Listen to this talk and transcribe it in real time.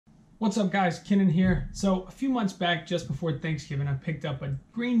What's up guys, Kenan here. So a few months back, just before Thanksgiving, I picked up a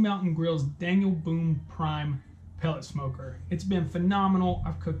Green Mountain Grill's Daniel Boone Prime pellet smoker. It's been phenomenal.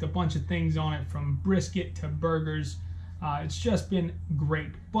 I've cooked a bunch of things on it, from brisket to burgers. It's just been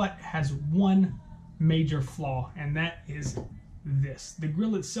great, but has one major flaw, and that is this. The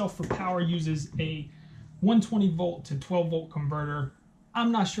grill itself for power uses a 120 volt to 12 volt converter.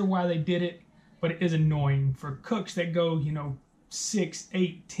 I'm not sure why they did it, but it is annoying for cooks that go, 6,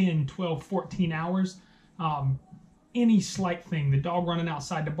 8, 10, 12, 14 hours. Any slight thing, the dog running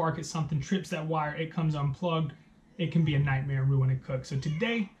outside to bark at something, trips that wire, it comes unplugged. It can be a nightmare and ruin a cook. So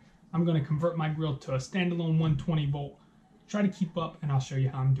today, I'm going to convert my grill to a standalone 120 volt. Try to keep up, and I'll show you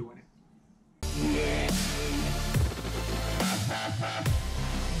how I'm doing it.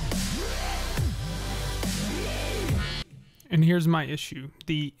 And here's my issue.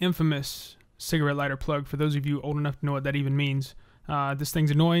 The infamous cigarette lighter plug. For those of you old enough to know what that even means, this thing's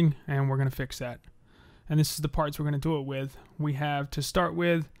annoying, and we're going to fix that. And this is the parts we're going to do it with. We have to start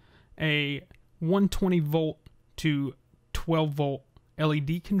with a 120 volt to 12 volt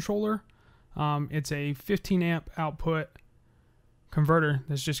LED controller. It's a 15 amp output converter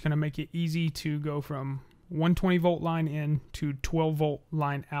that's just going to make it easy to go from 120 volt line in to 12 volt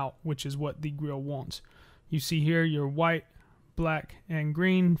line out, which is what the grill wants. You see here your white, black, and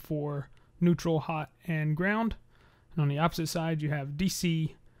green for neutral, hot, and ground. And on the opposite side, you have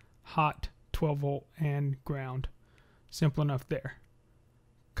DC, hot, 12 volt, and ground. Simple enough there.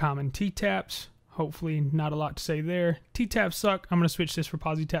 Common TTaps. Hopefully not a lot to say there. TTaps suck. I'm going to switch this for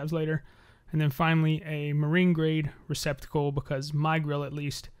TTaps later. And then finally a marine grade receptacle, because my grill at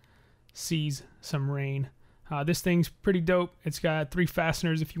least sees some rain. This thing's pretty dope. It's got 3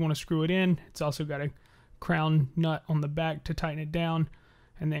 fasteners if you want to screw it in. It's also got a crown nut on the back to tighten it down.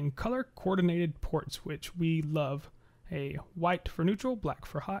 And then color coordinated ports, which we love. A white for neutral, black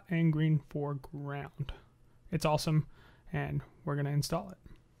for hot, and green for ground. It's awesome, and we're going to install it.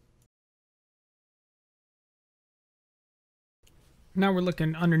 Now we're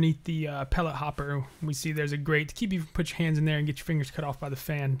looking underneath the pellet hopper. We see there's a grate to keep you from put your hands in there and get your fingers cut off by the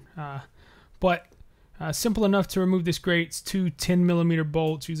fan. Simple enough to remove this grate. It's 2 10mm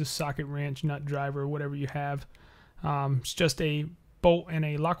bolts. Use a socket wrench, nut driver, whatever you have. It's just a bolt and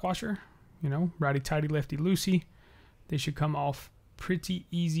a lock washer, righty tighty, lefty loosey. They should come off pretty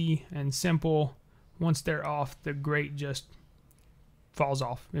easy and simple. Once they're off, the grate just falls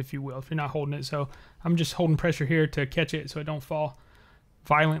off, if you will, if you're not holding it. So I'm just holding pressure here to catch it so it don't fall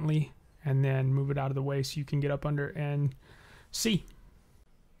violently, and then move it out of the way so you can get up under and see.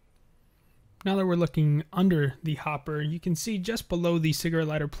 Now that we're looking under the hopper, you can see just below the cigarette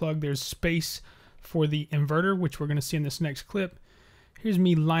lighter plug there's space for the inverter, which we're going to see in this next clip. Here's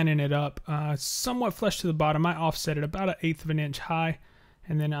me lining it up somewhat flush to the bottom. I offset it about 1/8 of an inch high,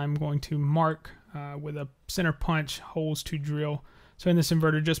 and then I'm going to mark with a center punch holes to drill. So in this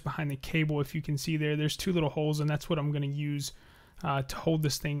inverter, just behind the cable, if you can see there's 2 little holes, and that's what I'm going to use to hold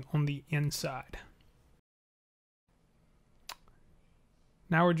this thing on the inside.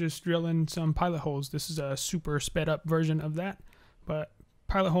 Now we're just drilling some pilot holes. This is a super sped up version of that, but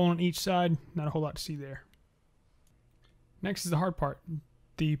pilot hole on each side, not a whole lot to see there. Next is the hard part,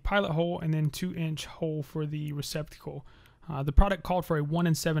 the pilot hole and then 2-inch hole for the receptacle. The product called for a 1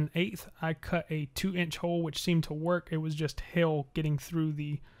 7/8. I cut a 2-inch hole, which seemed to work. It was just hell getting through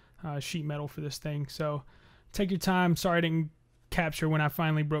the sheet metal for this thing. So take your time. Sorry I didn't capture when I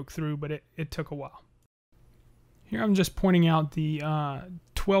finally broke through, but it took a while. Here I'm just pointing out the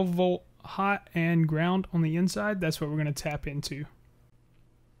 12 volt hot and ground on the inside. That's what we're going to tap into.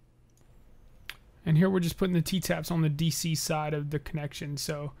 And here we're just putting the TTaps on the DC side of the connection.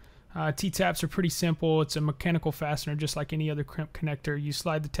 So TTaps are pretty simple. It's a mechanical fastener just like any other crimp connector. You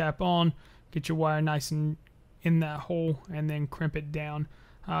slide the tap on, get your wire nice and in that hole, and then crimp it down.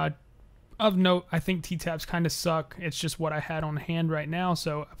 Of note, I think TTaps kind of suck. It's just what I had on hand right now,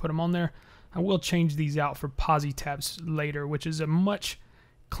 so I put them on there. I will change these out for TTaps later, which is a much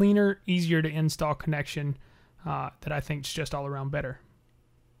cleaner, easier to install connection that I think is just all around better.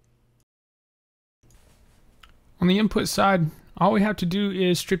 On the input side, all we have to do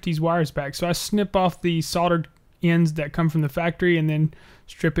is strip these wires back. So I snip off the soldered ends that come from the factory and then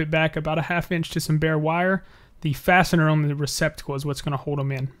strip it back about 1/2 inch to some bare wire. The fastener on the receptacle is what's going to hold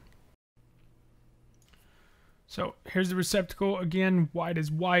them in. So here's the receptacle. Again, white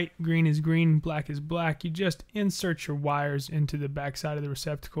is white, green is green, black is black. You just insert your wires into the back side of the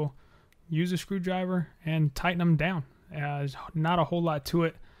receptacle. Use a screwdriver and tighten them down. There's not a whole lot to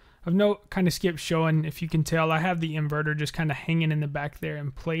it. Of note, kind of skipped showing, if you can tell, I have the inverter just kind of hanging in the back there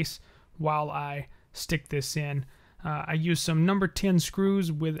in place while I stick this in. I used some number 10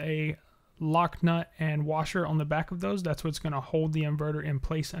 screws with a lock nut and washer on the back of those. That's what's going to hold the inverter in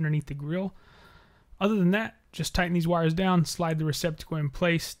place underneath the grill. Other than that, just tighten these wires down, slide the receptacle in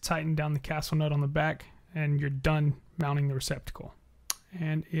place, tighten down the castle nut on the back, and you're done mounting the receptacle.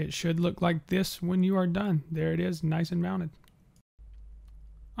 And it should look like this when you are done. There it is, nice and mounted.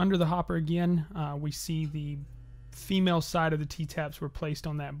 Under the hopper again, we see the female side of the TTaps were placed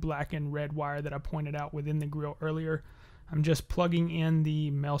on that black and red wire that I pointed out within the grill earlier. I'm just plugging in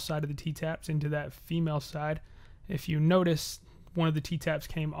the male side of the TTaps into that female side. If you notice, one of the TTaps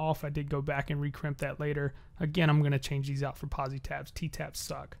came off. I did go back and recrimp that later. Again, I'm going to change these out for posi tabs. TTaps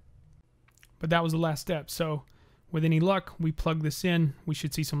suck. But that was the last step. So with any luck, we plug this in. We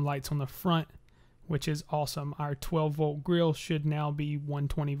should see some lights on the front, which is awesome. Our 12-volt grill should now be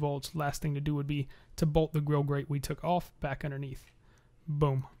 120 volts. Last thing to do would be to bolt the grill grate we took off back underneath.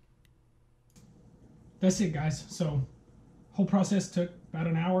 Boom. That's it, guys. So whole process took about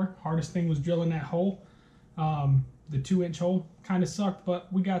an hour. Hardest thing was drilling that hole. The 2-inch hole kind of sucked,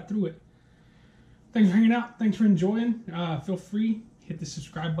 but we got through it. Thanks for hanging out. Thanks for enjoying. Feel free, hit the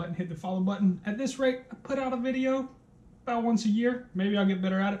subscribe button, hit the follow button. At this rate, I put out a video about once a year. Maybe I'll get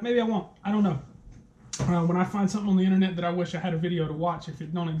better at it. Maybe I won't. I don't know. When I find something on the internet that I wish I had a video to watch, if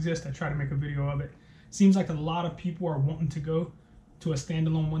it don't exist, I try to make a video of it. Seems like a lot of people are wanting to go to a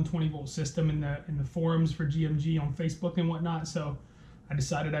standalone 120-volt system in the forums for GMG on Facebook and whatnot. So I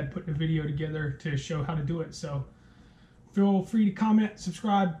decided I'd put a video together to show how to do it. So feel free to comment,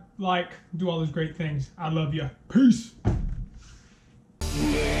 subscribe, like, do all those great things. I love you. Peace.